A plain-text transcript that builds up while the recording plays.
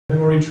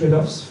Memory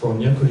trade-offs for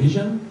near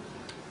collision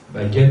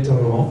by Gaël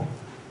Laurent,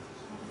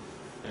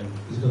 and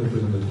he's going to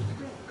present the talk.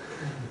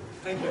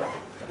 Thank you.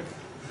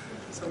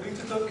 So I'm going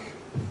to talk.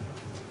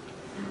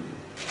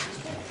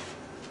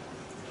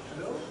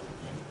 Hello?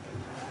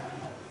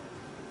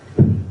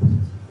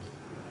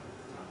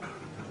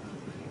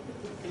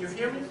 Can you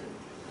hear me?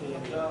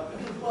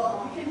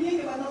 Well, I can hear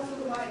you, but not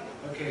through the mic.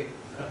 Okay.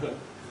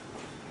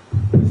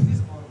 Is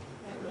this on?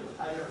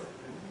 Higher.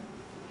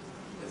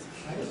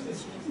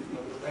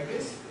 Like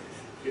this?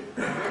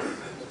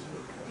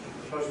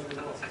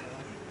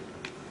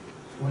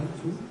 One,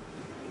 two.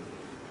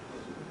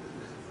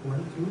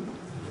 One, two.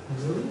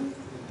 Hello?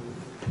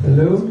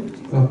 Hello?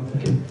 Oh,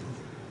 okay.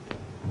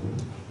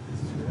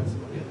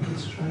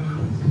 Let's try.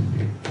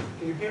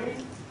 Can you hear me?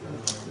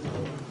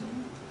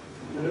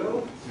 Hello?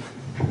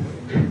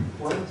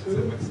 1, 2.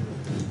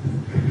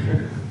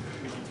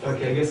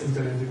 Okay, I guess it's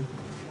gonna do.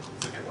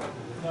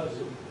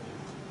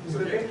 Is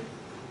it okay?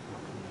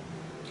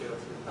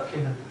 Okay,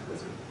 then.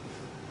 That's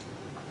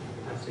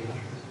good.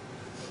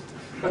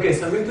 Okay,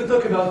 so I'm going to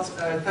talk about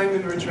time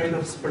memory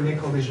trade-offs for near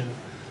collision.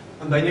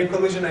 And by near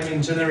collision, I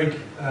mean generic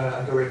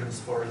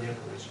algorithms for near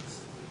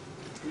collisions.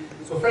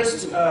 So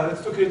first,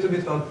 let's talk a little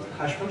bit about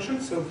hash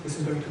functions. So this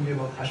is going to be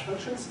about hash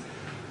functions.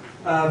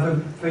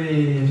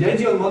 The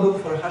ideal model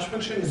for a hash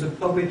function is a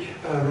public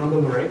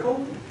random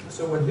oracle.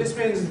 So what this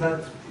means is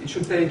that it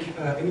should take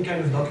any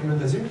kind of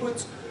document as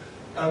input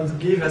and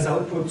give as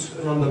output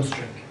a random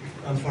string.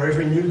 And for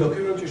every new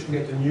document, you should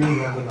get a new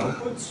random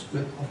output.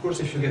 But of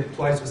course, if you get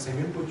twice the same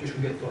input, you should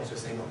get twice the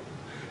same output.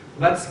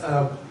 That's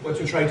what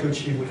you try to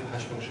achieve with a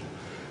hash function.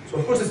 So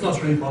of course, it's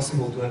not really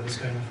possible to have this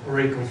kind of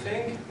oracle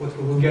thing. What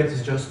we will get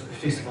is just a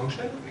fixed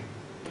function.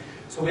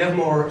 So we have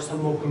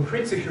some more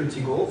concrete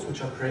security goals,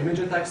 which are pre-image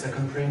attacks,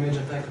 second pre-image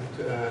attack,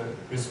 and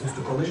resistance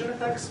to collision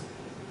attacks.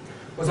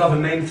 Those are the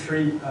main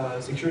three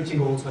security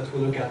goals that we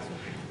look at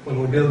when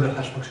we build a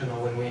hash function or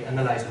when we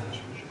analyze a hash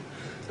function.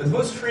 But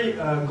those three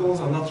goals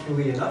are not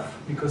really enough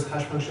because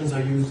hash functions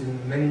are used in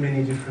many,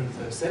 many different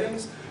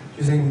settings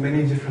using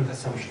many different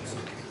assumptions.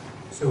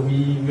 So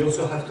we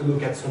also have to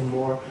look at some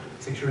more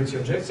security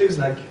objectives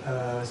like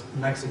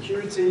max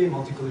security,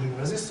 multi-collision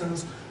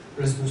resistance,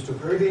 resistance to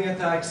parodying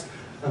attacks,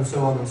 and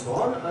so on and so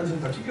on. And in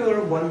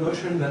particular, one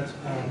notion that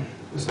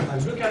we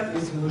sometimes look at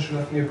is the notion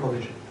of near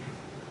collision.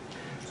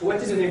 So what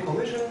is a near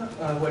collision?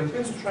 Well, it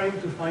means trying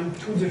to find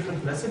two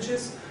different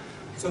messages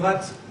so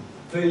that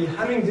the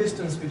Hamming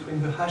distance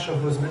between the hash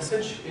of those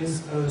messages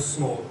is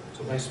small.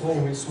 So by small,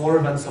 we mean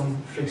smaller than some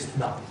fixed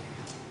bound.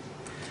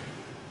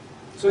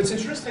 So it's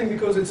interesting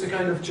because it's a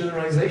kind of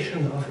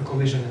generalization of a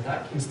collision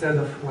attack. Instead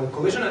of, well,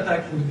 collision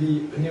attack would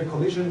be a near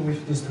collision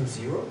with distance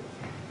 0.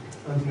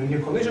 And in a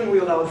near collision, we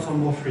allow some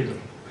more freedom.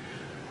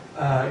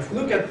 If we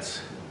look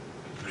at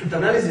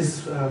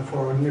cryptanalysis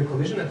for a near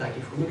collision attack,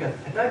 if we look at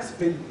attacks,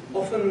 they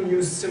often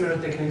use similar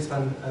techniques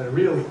than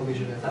real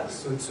collision attacks.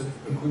 So it's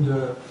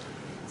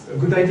a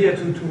good idea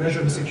to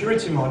measure the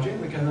security margin.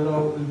 We can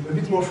allow a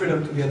bit more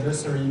freedom to the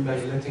adversary by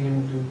letting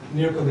him do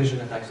near collision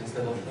attacks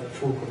instead of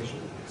full collision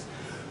attacks.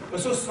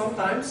 Also,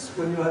 sometimes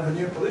when you have a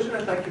near collision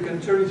attack, you can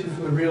turn it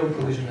into a real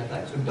collision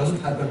attack. So it doesn't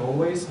happen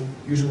always, and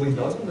usually it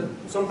doesn't, but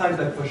sometimes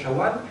like for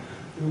SHA-1,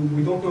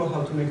 we don't know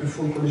how to make a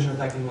full collision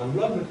attack in one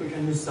block, but we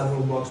can use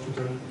several blocks to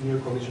turn near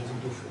collisions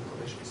into full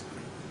collisions.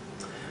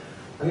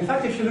 And in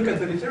fact, if you look at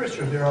the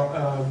literature, there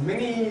are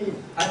many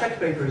attack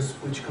papers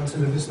which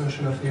consider this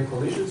notion of near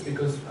collisions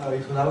because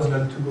it allows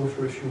them to go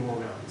through a few more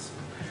rounds.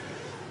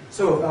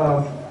 So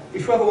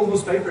if you have all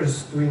those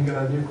papers doing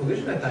a near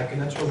collision attack, a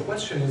natural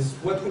question is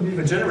what would be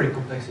the generic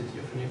complexity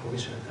of a near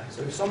collision attack?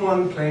 So if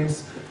someone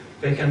claims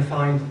they can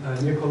find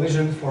a near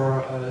collision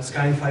for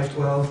Skyne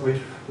 512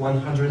 with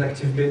 100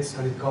 active bits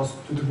and it costs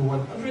 2 to the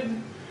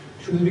 100,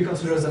 should it be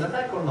considered as an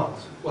attack or not?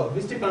 Well,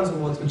 this depends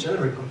on what the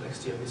generic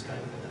complexity of this kind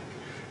of attack.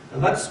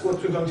 And that's what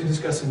we're going to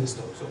discuss in this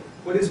talk. So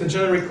what is the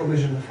generic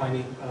collision of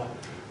finding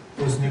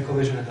those near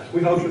collision attacks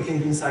without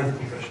looking inside the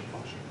compression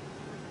function?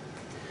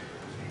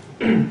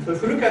 So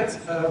if we look at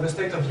the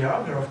state of the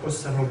art, there are of course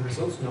several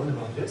results known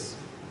about this.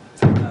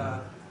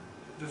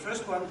 The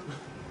first one,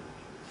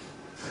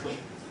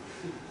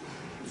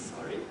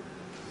 sorry.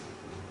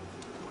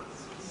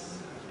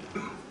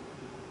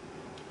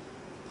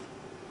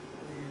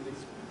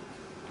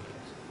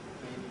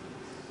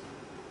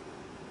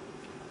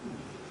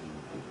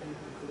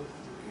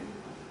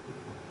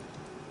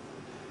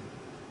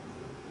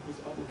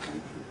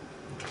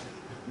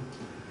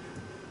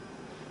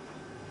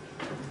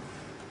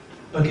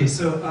 Okay,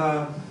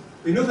 so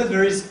we know that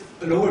there is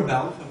a lower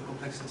bound for the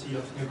complexity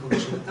of near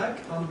collision attack,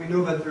 and we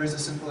know that there is a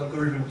simple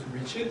algorithm to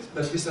reach it,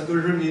 but this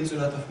algorithm needs a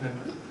lot of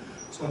memory.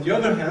 So on the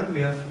other hand,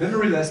 we have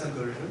memory-less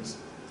algorithms,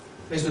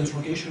 based on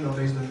truncation or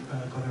based on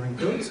covering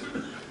codes.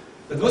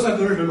 But those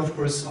algorithms, of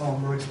course, are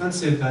more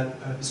expensive than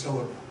this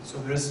lower bound. So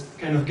there's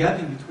kind of gap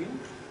in between,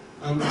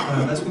 and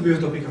that will be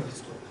the topic of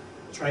this talk,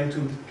 trying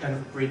to kind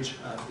of bridge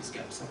this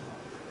gap somehow.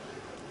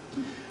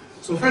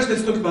 So first,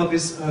 let's talk about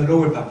this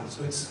lower bound.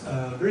 So it's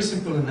a very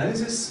simple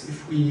analysis.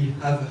 If we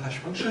have a hash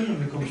function and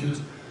we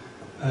compute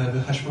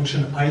the hash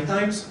function I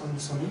times on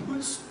some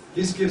inputs.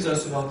 This gives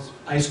us about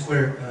I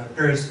square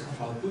pairs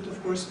of output,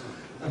 of course.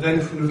 And then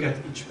if we look at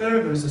each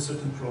pair, there is a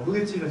certain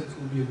probability that it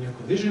will be a near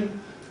collision.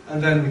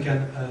 And then we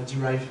can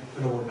derive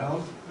a lower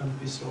bound, and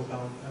this lower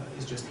bound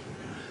is just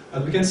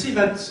here. We can see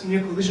that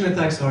near collision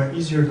attacks are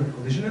easier than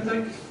collision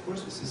attack. Of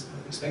course, this is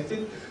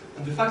expected.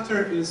 And the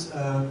factor is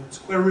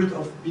square root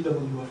of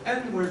BW of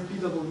n, where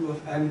BW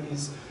of n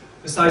is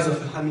the size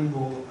of a Hamming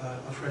ball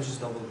of radius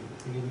W,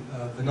 meaning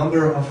the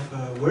number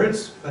of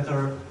words that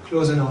are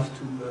close enough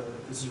to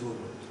the zero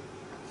word.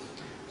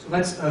 So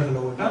that's the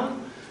lower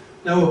bound.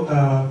 Now,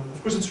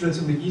 of course, it's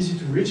relatively easy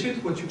to reach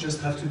it. What you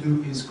just have to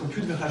do is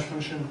compute the hash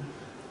function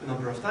a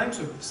number of times,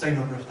 so the same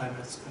number of times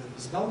as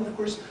this bound, of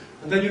course.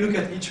 And then you look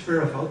at each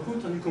pair of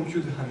output and you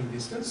compute the Hamming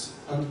distance,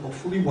 and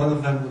hopefully one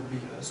of them will be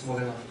small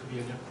enough to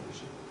be a near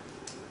collision.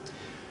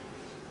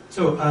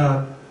 So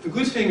the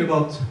good thing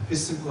about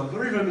this simple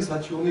algorithm is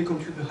that you only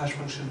compute the hash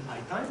function I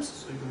times,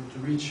 so you're going to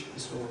reach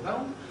this lower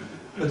bound.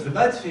 But the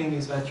bad thing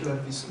is that you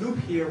have this loop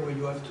here where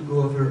you have to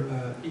go over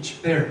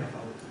each pair of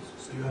outputs.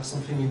 So you have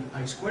something in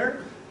I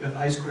square, you have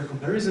I square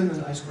comparison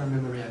and I square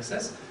memory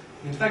access.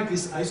 And in fact,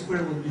 this I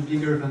square will be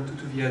bigger than 2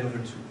 to the n over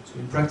 2. So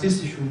in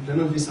practice, if you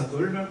implement this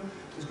algorithm,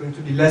 it's going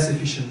to be less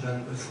efficient than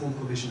a full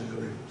collision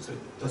algorithm. So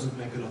it doesn't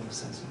make a lot of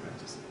sense in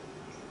practice.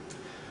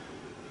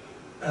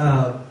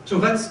 So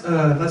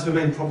that's the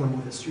main problem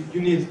with this.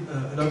 You need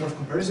a lot of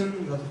comparison,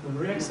 a lot of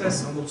memory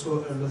access, and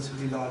also a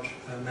relatively large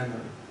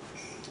memory.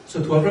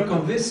 So to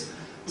overcome this,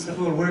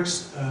 several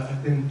works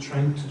have been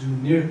trying to do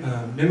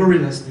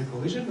memory-less near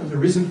collision, and the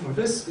reason for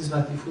this is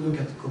that if we look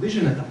at the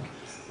collision attack,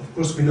 of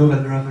course we know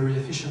that there are very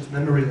efficient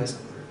memory-less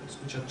algorithms,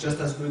 which are just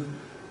as good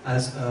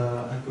as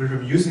an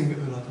algorithm using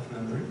a lot of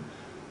memory.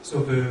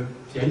 So the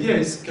idea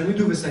is, can we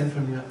do the same for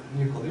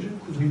near collision?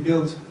 Could we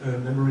build a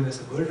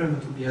memory-less algorithm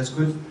that would be as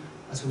good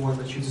as the one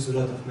that uses a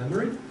lot of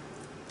memory?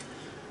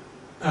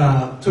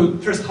 So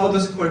first, how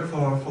does it work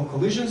for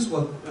collisions?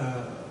 Well,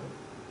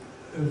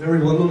 a very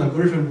well-known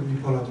algorithm would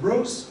be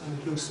Pollard-Brose, and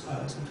it looks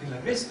something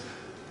like this.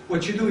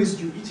 What you do is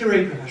you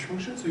iterate the hash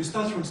function, so you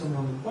start from some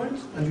random point,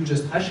 and you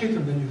just hash it,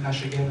 and then you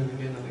hash again and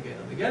again and again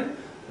and again,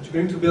 and you're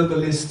going to build a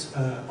list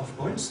of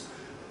points.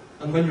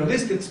 And when your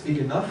list gets big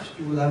enough,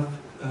 you will have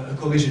a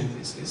collision in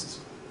this list.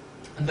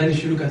 And then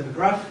if you look at the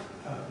graph,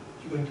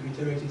 you're going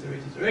to iterate,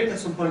 iterate, iterate. At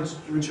some point,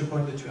 you reach a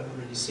point that you have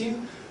already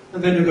seen,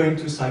 and then you're going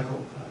to cycle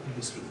in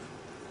this loop.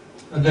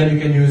 And then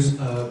you can use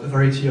a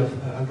variety of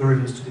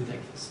algorithms to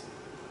detect this.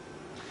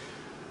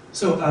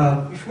 So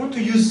if you want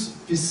to use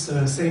this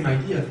same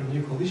idea for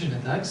near collision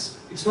attacks,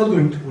 it's not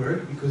going to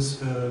work because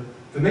the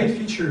main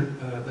feature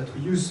that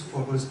we use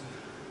for those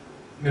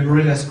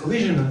memory-less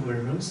collision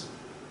algorithms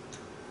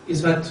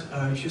is that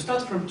if you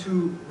start from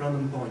 2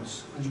 random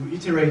points and you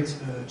iterate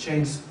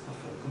chains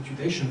of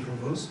computation from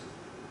those,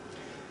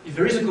 if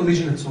there is a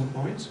collision at some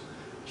point,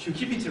 if you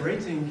keep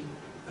iterating,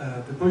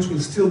 the points will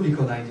still be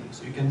colliding.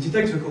 So you can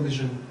detect the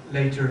collision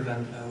later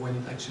than when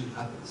it actually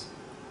happens.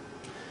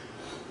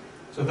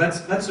 So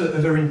that's a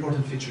very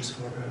important feature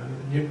for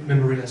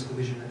memory-less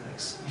collision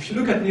attacks. If you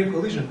look at near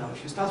collision now,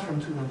 if you start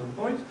from 2 random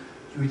points,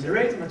 you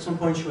iterate, and at some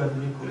point you have a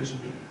near collision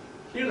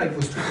here, like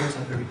those 2 points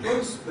are very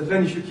close, but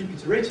then if you keep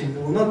iterating,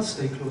 they will not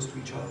stay close to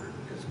each other,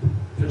 because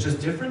they're just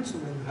different, so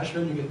when you hash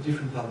them, you get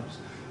different values.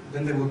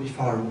 Then they will be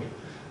far away.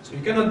 So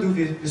you cannot do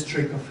this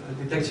trick of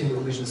detecting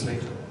collisions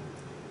later.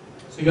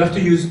 So you have to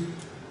use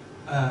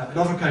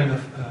another kind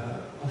of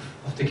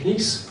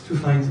techniques to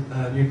find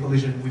near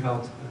collision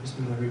without this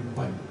memory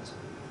requirement.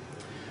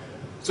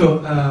 So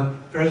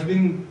there have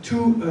been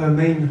 2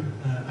 main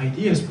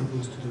ideas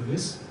proposed to do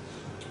this.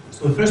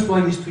 So the first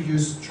one is to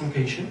use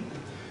truncation.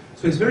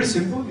 So it's very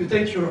simple. You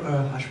take your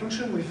hash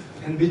function with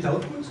n-bit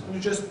output, and you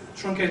just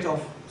truncate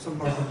off some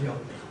part of the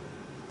output.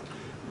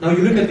 Now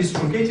you look at this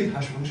truncated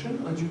hash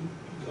function,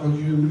 and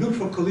you look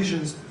for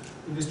collisions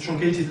in these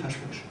truncated hash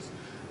functions.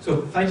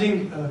 So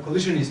finding a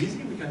collision is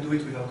easy. We can do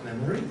it without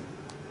memory.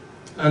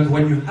 And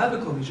when you have a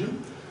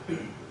collision,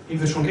 in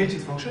the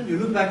truncated function, you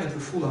look back at the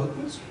full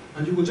output,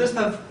 and you will just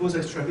have those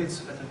extra bits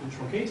that have been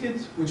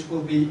truncated, which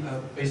will be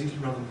basically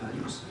random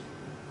values.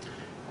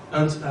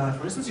 And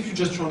for instance, if you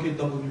just truncate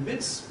W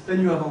bits,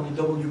 then you have only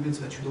W bits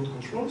that you don't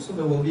control, so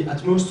there will be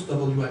at most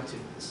W active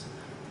bits.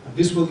 And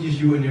this will give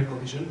you a near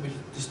collision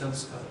with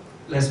distance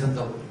less than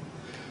W.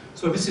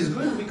 So this is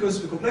good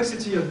because the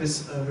complexity of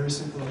this very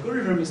simple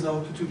algorithm is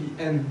now 2 to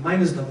the n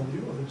minus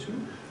W over 2,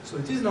 so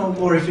it is now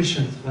more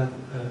efficient than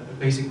a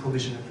basic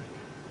collision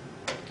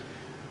attack.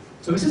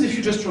 So this is if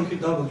you just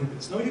truncate W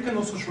bits. Now you can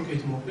also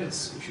truncate more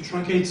bits. If you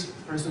truncate,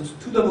 for instance,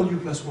 2W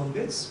plus 1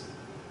 bits,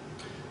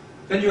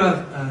 then you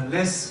have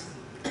less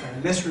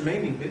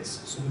remaining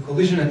bits, so the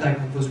collision attack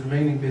on those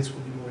remaining bits will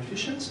be more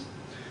efficient.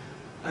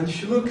 And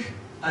if you look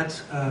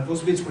at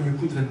those bits when you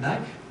put them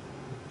back,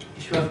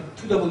 if you have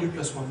 2W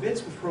plus 1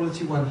 bits with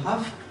probability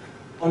 1/2,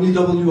 only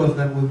W of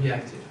them will be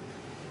active.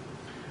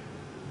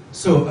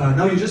 So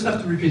now you just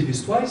have to repeat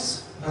this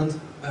twice, and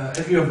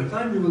every other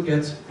time you will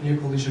get a near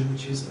collision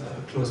which is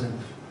close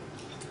enough.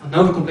 And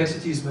now the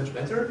complexity is much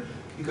better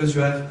because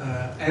you have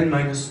n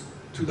minus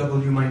 2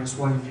 2w minus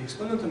 1 in the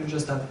exponent, and you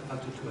just add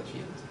factor 2 at the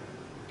end.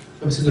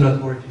 So this is a lot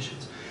more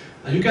efficient.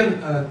 And you can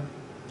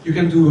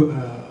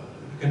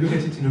look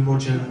at it in a more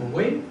general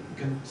way. You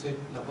can say,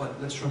 well,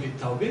 let's truncate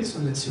tau bits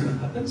and let's see what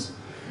happens.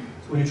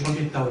 So when you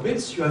truncate tau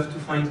bits, you have to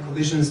find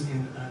collisions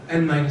in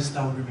n minus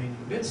tau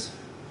remaining bits.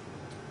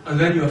 And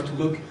then you have to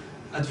look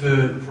at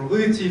the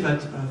probability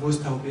that those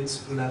tau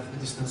bits will have a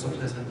distance of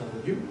less than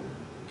w.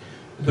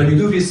 But when you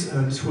do this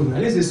full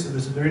analysis,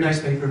 there's a very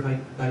nice paper by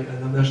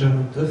Lamberger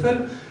and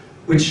Töffel,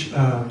 which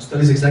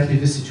studies exactly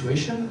this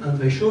situation, and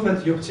they show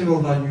that the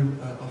optimal value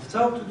of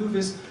tau to do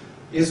this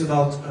is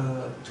about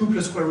 2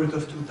 plus square root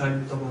of 2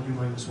 times w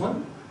minus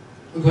 1.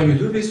 And when you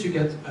do this, you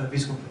get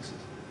this complexity.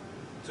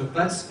 So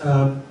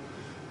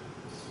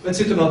that's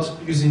it about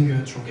using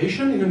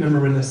truncation in a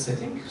memoryless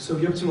setting. So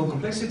the optimal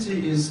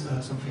complexity is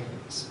something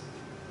like this.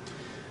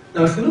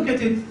 Now, if we look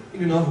at it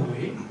in another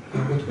way,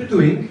 what we're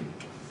doing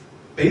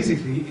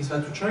basically is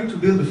that we're trying to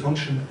build a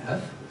function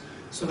f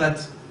so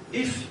that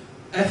if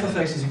f of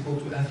x is equal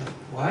to f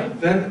of y,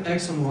 then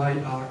x and y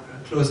are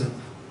close enough.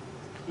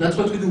 And that's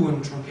what we do when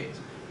we truncate.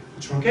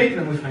 We truncate,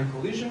 then we find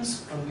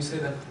collisions, and we say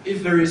that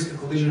if there is a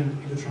collision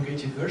in the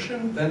truncated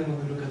version, then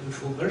when we look at the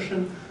full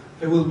version,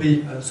 they will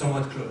be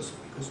somewhat close,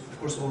 because of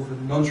course all of the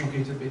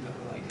non-truncated bits are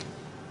colliding.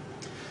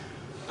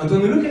 And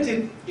when we look at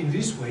it in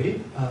this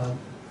way, a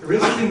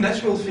relatively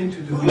natural thing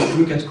to do is to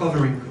look at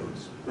covering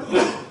codes.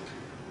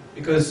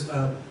 Because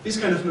this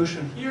kind of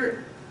notion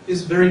here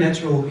is very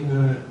natural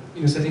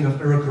in a setting of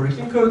error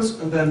correcting codes,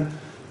 and then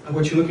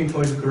what you're looking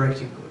for is a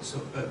correcting code, so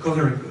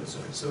covering code,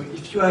 sorry. So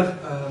if you have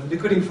a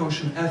decoding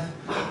function f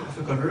of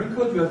a covering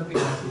code, you have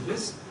exactly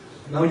this.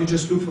 Now you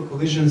just look for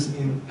collisions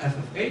in f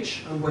of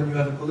h, and when you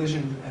have a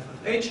collision in f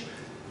of h,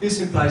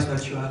 this implies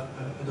that you have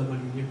a double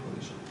linear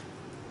collision.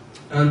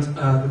 And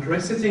the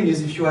correct setting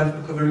is if you have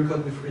a covering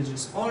code with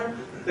radius r,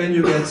 then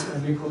you get a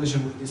new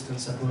collision with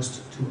distance at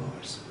most 2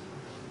 r's.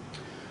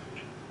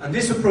 And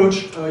this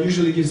approach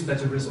usually gives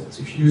better results.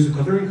 If you use a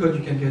covering code,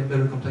 you can get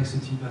better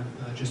complexity than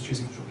just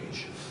using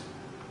truncation.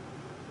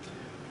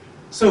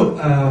 So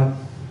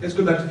let's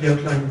go back to the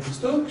outline of this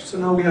talk. So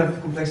now we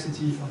have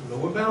complexity of the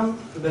lower bound,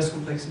 the best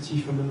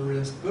complexity for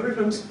memoryless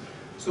algorithms.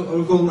 So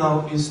our goal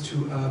now is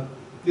to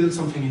build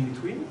something in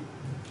between.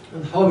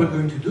 And how we're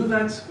going to do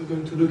that, we're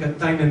going to look at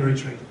time-memory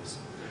trade-offs.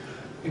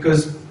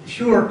 Because if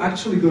you are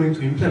actually going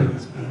to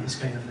implement this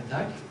kind of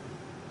attack,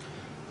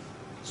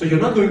 so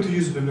you're not going to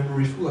use the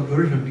memory full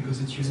algorithm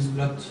because it uses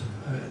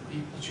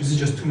it uses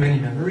just too many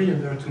memory,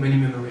 and there are too many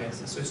memory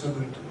access, so it's not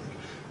going to work.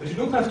 But you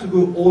don't have to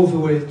go all the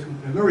way to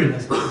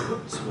memoryless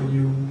algorithms.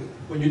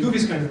 When you do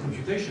this kind of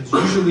computations,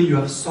 usually you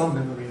have some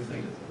memory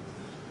available.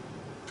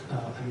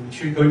 I mean,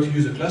 if you're going to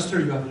use a cluster,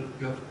 you have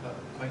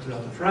quite a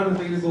lot of RAM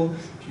available.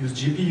 If you use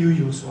GPU,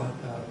 you also have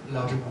a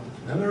large amount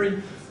of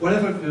memory.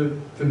 Whatever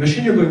the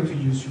machine you're going to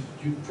use,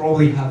 you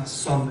probably have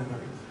some memory.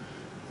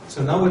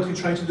 So now what we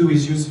try to do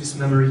is use this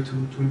memory to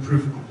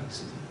improve the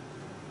complexity.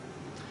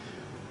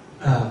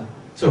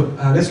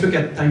 Let's look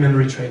at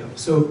time-memory trade-off.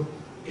 So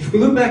if we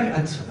look back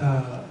at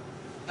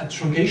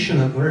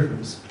truncation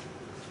algorithms,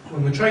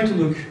 when we try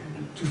to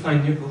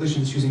find new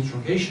collisions using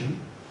truncation,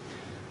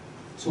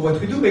 so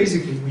what we do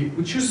basically,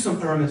 we choose some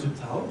parameter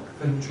tau,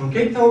 then we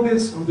truncate tau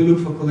bits, and we look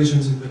for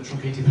collisions in the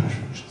truncated hash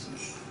functions.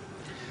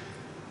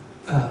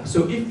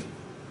 So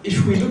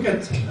if we look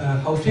at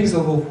how things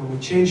evolve when we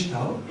change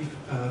tau,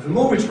 the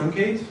more we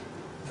truncate,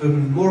 the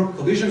more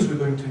collisions we're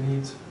going to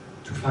need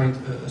to find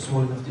a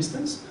small enough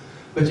distance.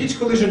 But each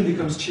collision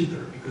becomes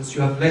cheaper because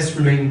you have less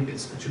remaining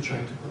bits that you're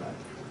trying to collide.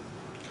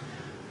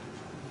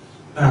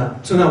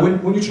 So now,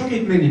 when you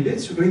truncate many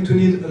bits, you're going to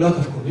need a lot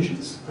of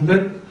collisions. And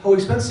then, how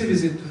expensive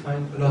is it to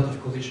find a lot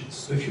of collisions?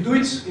 So if you do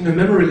it in a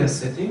memoryless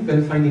setting,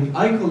 then finding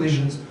I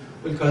collisions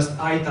will cost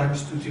I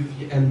times 2 to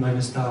the n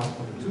minus tau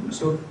over 2.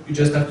 So you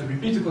just have to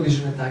repeat the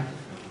collision attack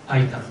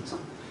I times.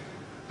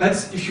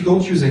 That's if you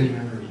don't use any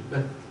memory.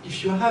 But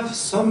if you have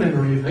some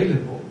memory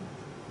available,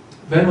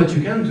 then what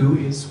you can do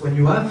is when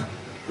you have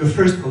your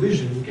first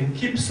collision, you can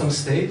keep some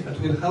state that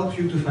will help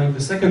you to find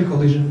the second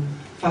collision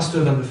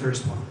faster than the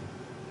first one.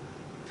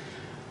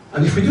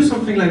 And if we do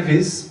something like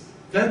this,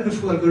 then the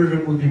full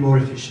algorithm will be more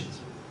efficient.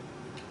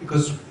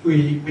 Because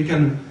we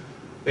can,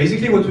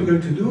 basically what we're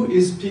going to do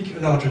is pick a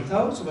larger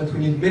tau, so that we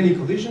need many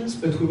collisions,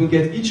 but we will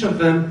get each of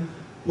them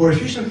more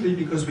efficiently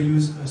because we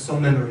use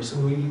some memory, so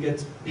we will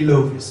get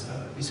below this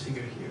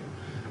figure here.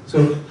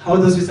 So how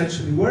does this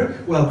actually work?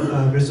 Well,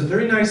 there's a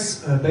very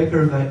nice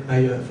paper by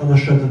Van der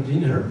Schot and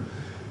Wiener,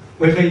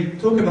 where they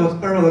talk about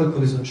parallel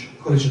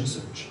collision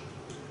search.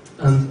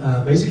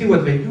 And basically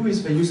what they do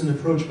is they use an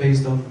approach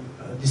based on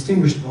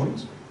distinguished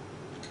points.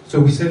 So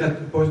we say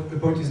that the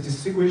point is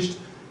distinguished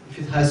if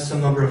it has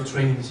some number of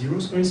training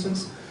zeros, for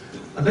instance.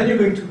 And then you're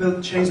going to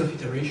build chains of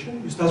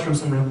iteration. You start from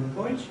some random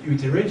point, you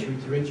iterate, you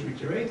iterate, you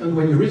iterate, and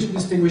when you reach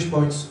distinguished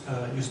points,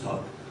 you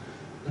stop.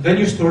 And then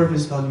you store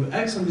this value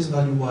x and this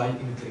value y in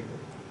a table.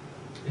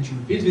 And you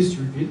repeat this,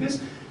 you repeat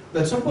this.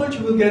 At some point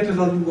you will get a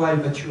value y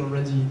that you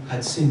already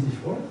had seen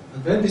before.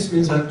 And then this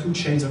means that two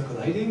chains are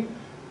colliding.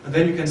 And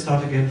then you can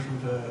start again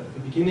from the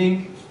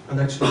beginning. and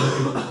actually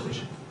locate the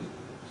collision.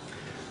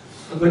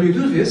 And when you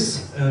do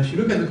this, if you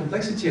look at the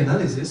complexity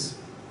analysis,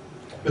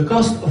 the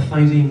cost of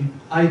finding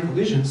I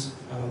collisions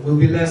will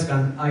be less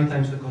than I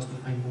times the cost of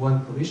finding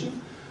one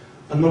collision.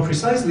 And more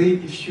precisely,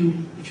 if you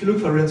look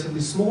for a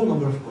relatively small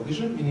number of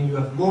collisions, meaning you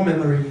have more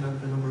memory than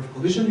the number of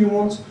collisions you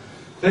want,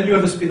 then you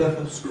have a speed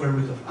of square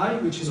root of I,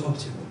 which is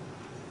optimal.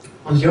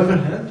 On the other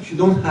hand, if you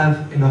don't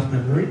have enough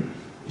memory,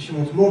 if you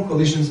want more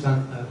collisions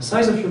than the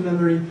size of your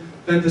memory,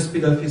 then the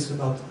speed of is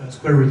about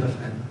square root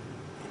of n.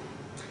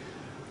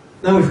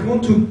 Now, if we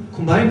want to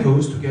combine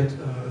those to get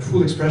a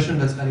full expression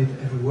that's valid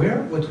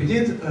everywhere, what we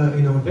did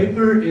in our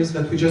paper is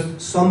that we just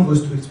sum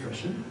those two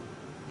expressions.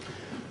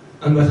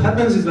 And what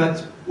happens is that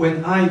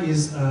when I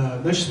is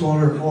much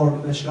smaller or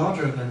much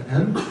larger than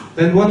m,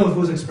 then one of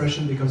those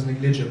expressions becomes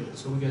negligible.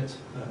 So we get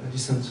a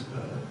decent,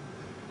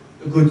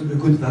 a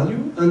good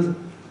value. And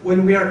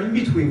when we are in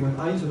between, when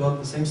I is about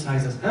the same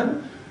size as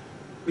m,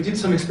 we did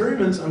some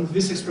experiments, and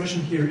this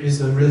expression here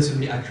is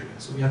relatively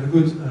accurate. So we have a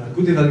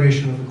good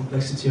evaluation of the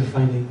complexity of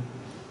finding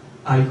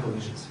I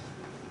collisions.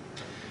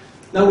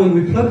 Now, when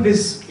we plug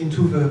this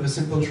into the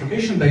simple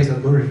truncation-based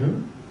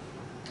algorithm,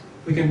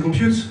 we can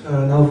compute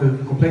now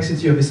the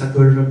complexity of this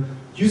algorithm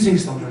using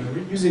some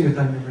memory, using a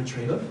time-memory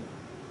trade-off.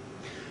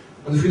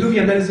 And if we do the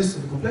analysis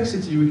of the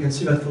complexity, we can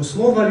see that for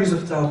small values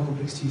of tau, the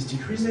complexity is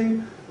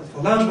decreasing, but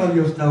for large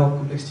value of tau,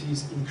 complexity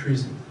is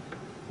increasing.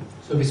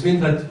 So this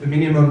means that the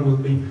minimum will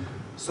be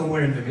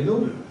somewhere in the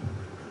middle.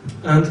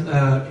 And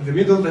in the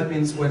middle, that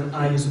means when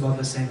I is about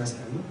the same as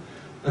m.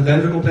 And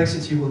then the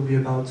complexity will be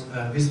about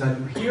this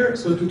value here,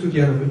 so 2 to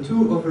the n over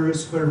 2 over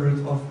square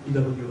root of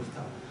BW of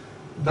tau.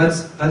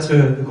 That's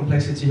the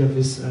complexity of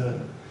this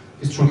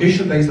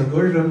truncation-based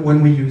algorithm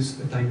when we use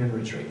a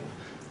time-memory trade-off.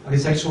 And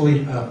it's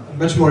actually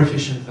much more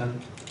efficient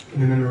than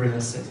in a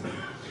memory-less setting.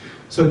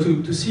 So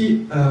to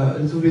see a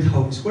little bit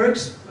how this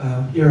works,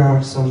 here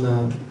are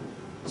some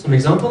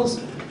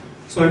examples.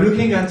 So I'm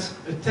looking at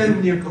a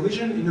 10 near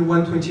collision in a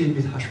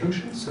 128-bit hash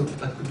function. So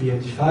that could be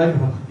MD5,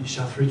 or it could be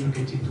SHA-3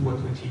 truncated to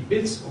 128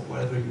 bits, or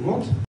whatever you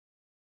want.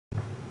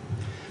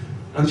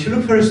 And if you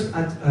look first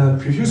at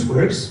previous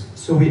works,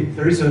 so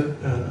there is a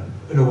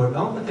lower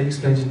bound that I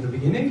explained in the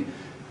beginning.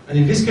 And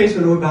in this case,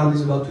 the lower bound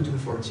is about 2 to the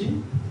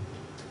 14.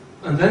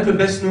 And then the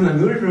best known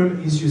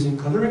algorithm is using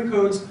covering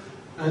codes,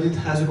 and it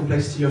has a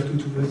complexity of 2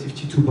 to the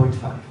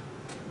 52.5.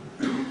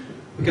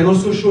 We can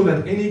also show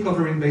that any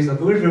covering-based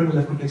algorithm will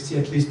have complexity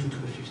at least 2 to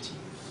the 50.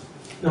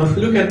 Now, if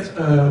we look at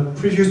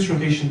previous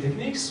truncation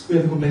techniques, we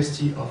have a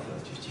complexity of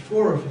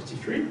 54 or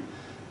 53.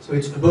 So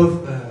it's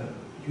above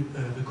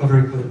the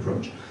covering code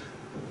approach.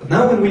 But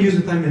now when we use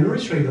a time-memory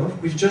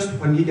trade-off with just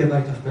 1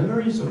 gigabyte of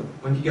memory, so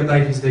 1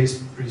 gigabyte these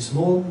days is pretty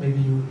small, maybe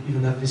you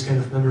even have this kind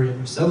of memory on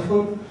your cell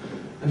phone.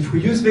 And if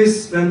we use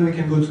this, then we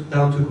can go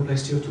down to a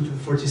complexity of 2 to the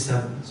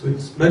 47. So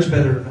it's much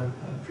better than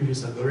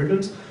previous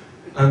algorithms.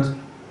 And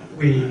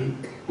we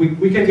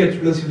can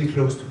get relatively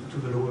close to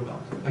the lower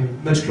bound. I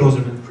mean, much closer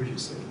than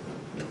previously.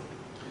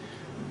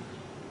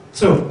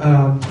 So,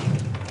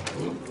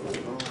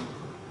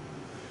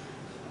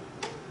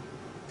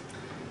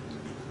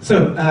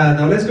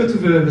 now let's go to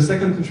the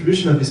second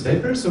contribution of this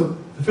paper. So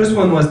the first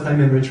one was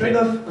time-memory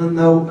trade-off, and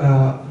now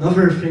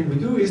another thing we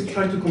do is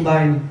try to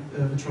combine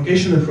the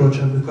truncation approach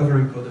and the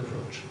covering code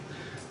approach.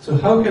 So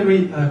how can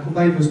we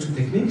combine those two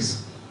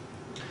techniques?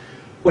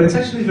 Well, it's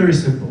actually very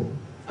simple.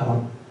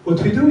 What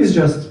we do is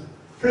just,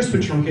 first we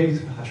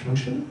truncate the hash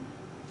function,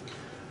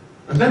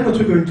 and then what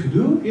we're going to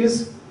do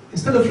is,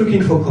 instead of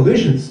looking for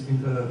collisions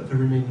in the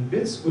remaining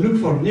bits, we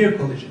look for near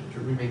collision in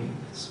the remaining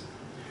bits.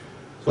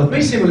 So it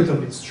may seem a little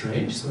bit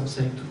strange, so I'm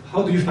saying,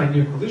 how do you find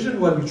near collision?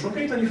 Well, you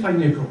truncate and you find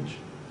near collision.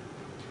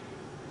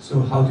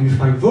 So how do you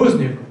find those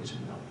near collision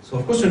now? So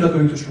of course you're not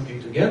going to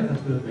truncate again, that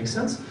wouldn't make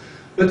sense.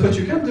 But what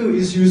you can do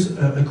is use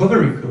a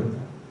covering code.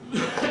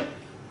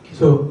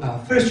 So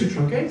first you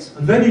truncate,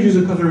 and then you use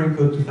a covering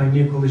code to find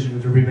near collision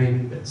with the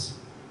remaining bits.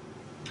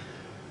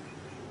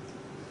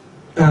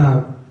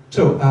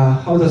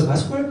 How does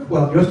that work?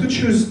 Well, you have to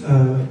choose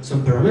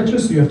some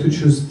parameters. So you have to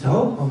choose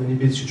tau, how many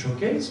bits you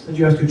truncate, and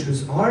you have to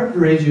choose r, the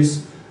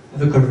radius of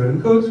the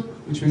covering code,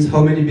 which means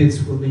how many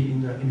bits will be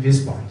in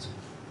this part.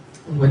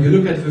 And when you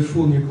look at the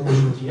full near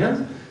collision at the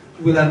end,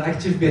 you will have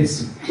active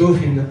bits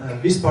both in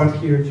this part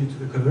here due to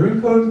the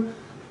covering code,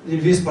 and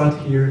in this part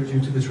here due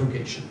to the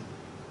truncation.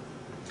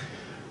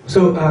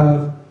 So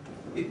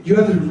you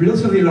have a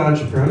relatively large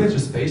parameter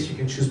space. You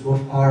can choose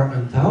both r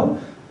and tau.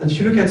 And if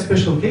you look at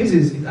special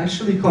cases, it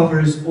actually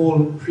covers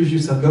all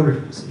previous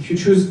algorithms. If you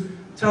choose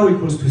tau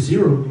equals to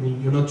 0,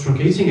 meaning you're not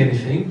truncating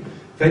anything,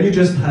 then you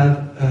just have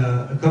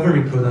a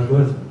covering code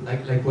algorithm,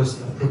 like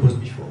was proposed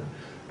before.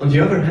 On the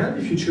other hand,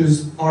 if you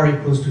choose r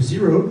equals to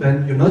 0,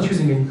 then you're not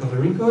using any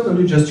covering code, and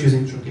you're just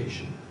using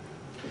truncation.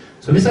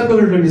 So this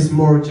algorithm is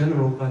more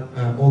general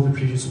than all the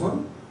previous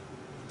one.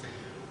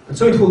 And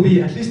so it will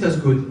be at least as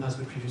good as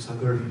the previous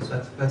algorithms.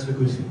 That's a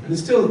good thing. And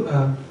it's still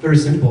very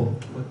simple,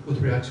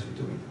 what we're actually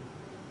doing.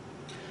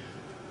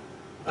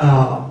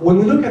 When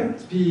we look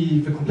at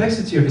the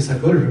complexity of this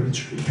algorithm,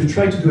 if you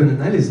try to do an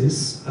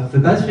analysis, the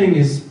bad thing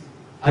is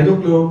I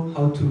don't know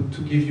how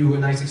to give you a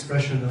nice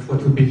expression of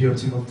what would be the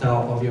optimal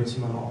tau or the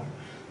optimal R.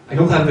 I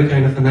don't have the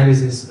kind of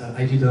analysis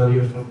I did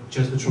earlier for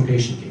just the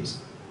truncation case.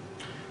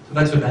 So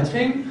that's a bad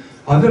thing.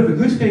 However, the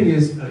good thing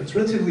is it's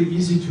relatively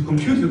easy to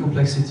compute the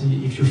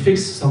complexity if you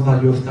fix some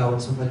value of tau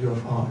and some value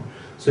of R.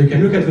 So you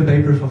can look at the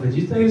paper for the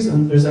details,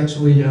 and there's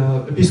actually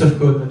a piece of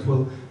code that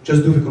will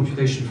just do the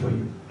computation for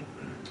you.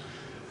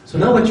 So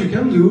now what you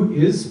can do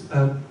is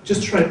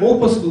just try all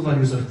possible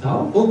values of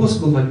tau, all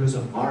possible values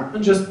of R,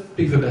 and just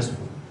pick the best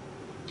one.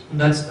 And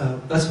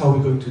that's how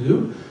we're going to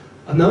do.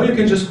 And now you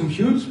can just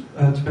compute,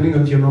 depending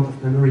on the amount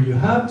of memory you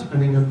have,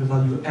 depending on the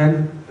value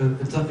n,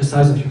 the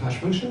size of your hash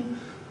function,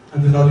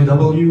 and the value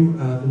w,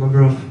 the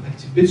number of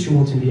active bits you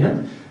want in the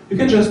end. You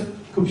can just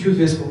compute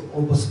this for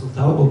all possible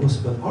tau, all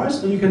possible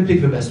r's, and you can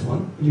pick the best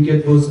one. And you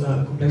get those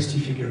complexity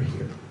figure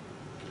here.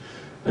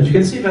 And you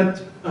can see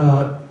that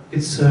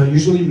it's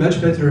usually much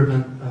better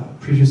than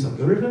previous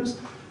algorithms.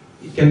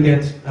 It can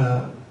get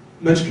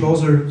much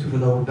closer to the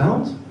lower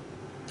bound.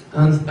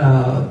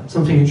 And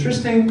something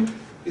interesting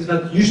is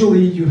that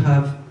usually you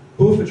have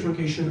both a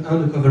truncation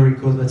and a covering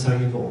code that are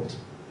involved.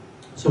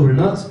 So we're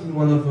not in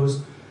one of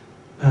those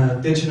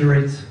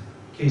degenerate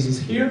cases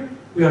here.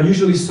 We are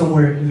usually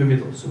somewhere in the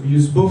middle. So we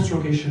use both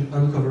truncation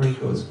and covering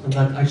codes, and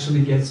that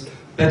actually gets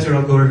better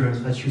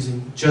algorithms than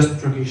using just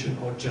truncation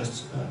or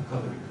just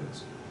covering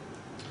codes.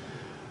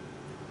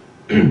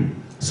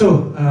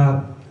 So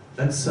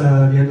that's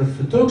the end of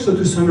the talk. So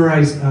to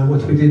summarize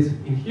what we did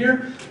in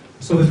here,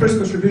 so the first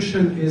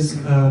contribution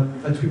is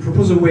that we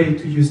propose a way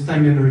to use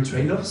time-memory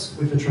trade-offs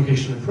with the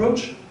truncation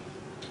approach.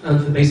 And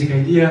the basic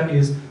idea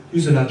is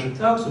use a larger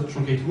tau, so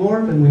truncate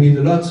more, then we need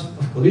a lot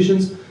of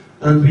collisions,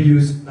 and we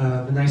use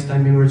the nice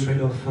time-memory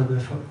trade-off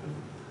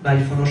by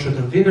von Oschot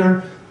and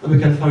Wiener, and we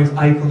can find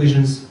I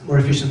collisions more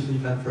efficiently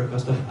than for a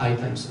cost of I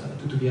times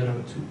 2 to the n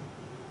over 2.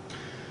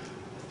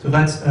 So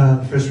that's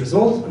the first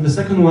result. And the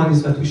second one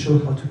is that we show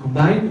how to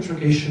combine the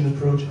truncation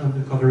approach and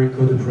the covering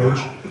code approach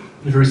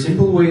in a very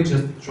simple way,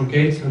 just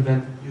truncate and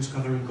then use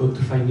covering code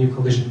to find new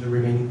collision in the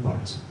remaining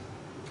parts.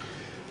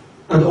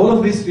 And all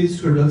of this leads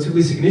to a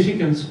relatively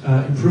significant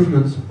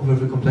improvement over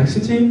the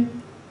complexity.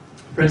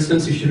 For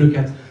instance, if you look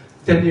at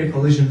 10-year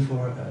collision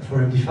for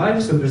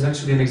MD5, so there's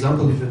actually an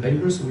example in the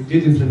paper, so we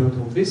did implement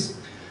all this.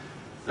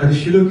 And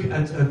if you look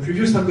at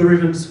previous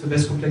algorithms, the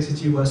best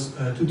complexity was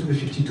 2 to the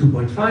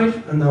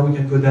 52.5, and now we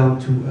can go down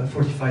to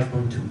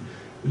 45.2,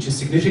 which is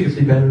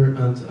significantly better,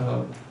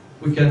 and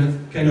we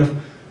can kind of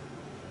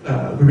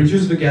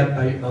reduce the gap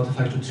by about a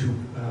factor 2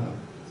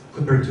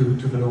 compared to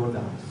the lower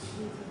bound.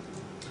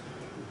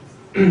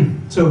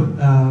 So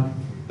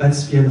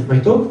that's the end of my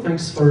talk.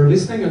 Thanks for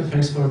listening, and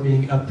thanks for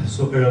being up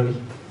so early.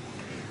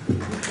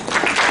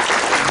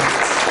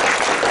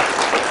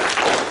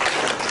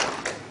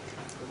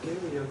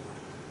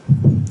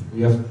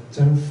 We have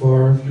time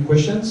for a few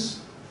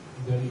questions.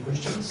 Are there any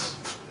questions?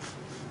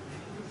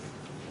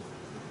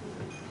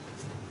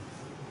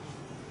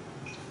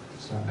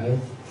 So I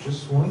have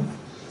just one.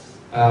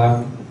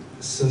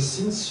 So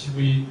since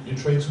you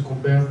try to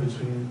compare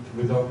between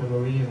without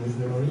memory and with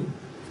memory,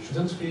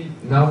 shouldn't we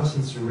now,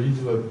 since you really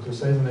do a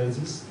precise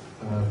analysis,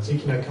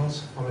 take into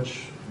account how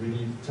much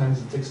really time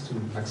it takes to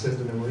access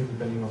the memory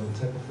depending on the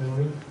type of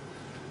memory?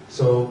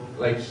 So,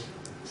 like,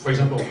 for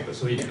example,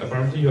 so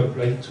apparently you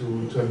applied to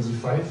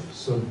MD5,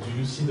 so do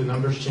you see the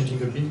numbers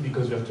changing a bit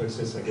because you have to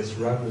access, I guess,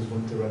 RAM with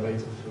 1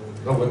 terabyte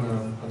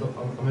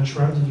of, how much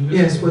RAM did you use?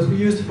 Yes, what we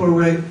used for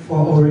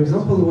our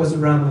example was a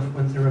RAM of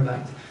 1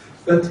 terabyte.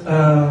 But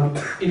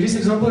in this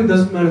example, it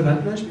doesn't matter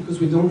that much because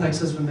we don't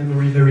access the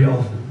memory very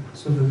often.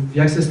 So the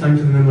access time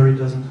to the memory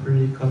doesn't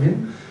really come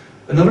in.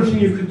 Another thing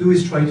you could do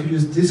is try to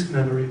use disk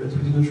memory, but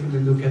we didn't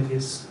really look at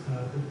this.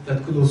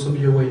 That could also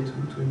be a way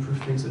to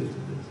improve things a little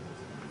bit.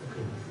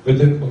 Okay, but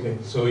then, okay,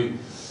 so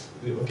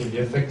the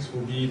effect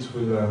will be it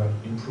will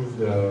improve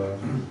the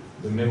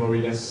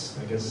memoryless,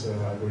 I guess,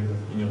 algorithm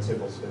in your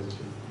tables,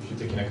 basically. If you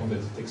take into account that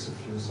it takes a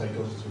few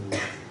cycles to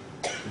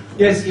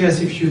Yes,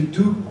 if you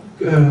do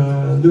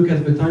look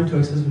at the time to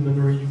access the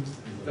memory,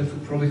 that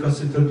would probably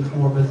cost a little bit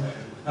more, but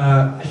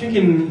I think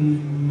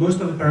in most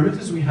of the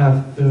parameters we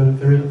have,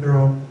 there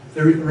are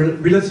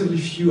relatively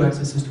few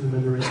accesses to the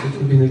memory, so it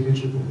will be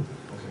negligible.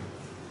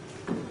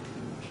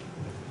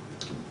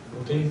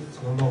 Okay,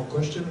 no more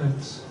question, and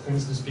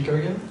thanks to the speaker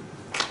again.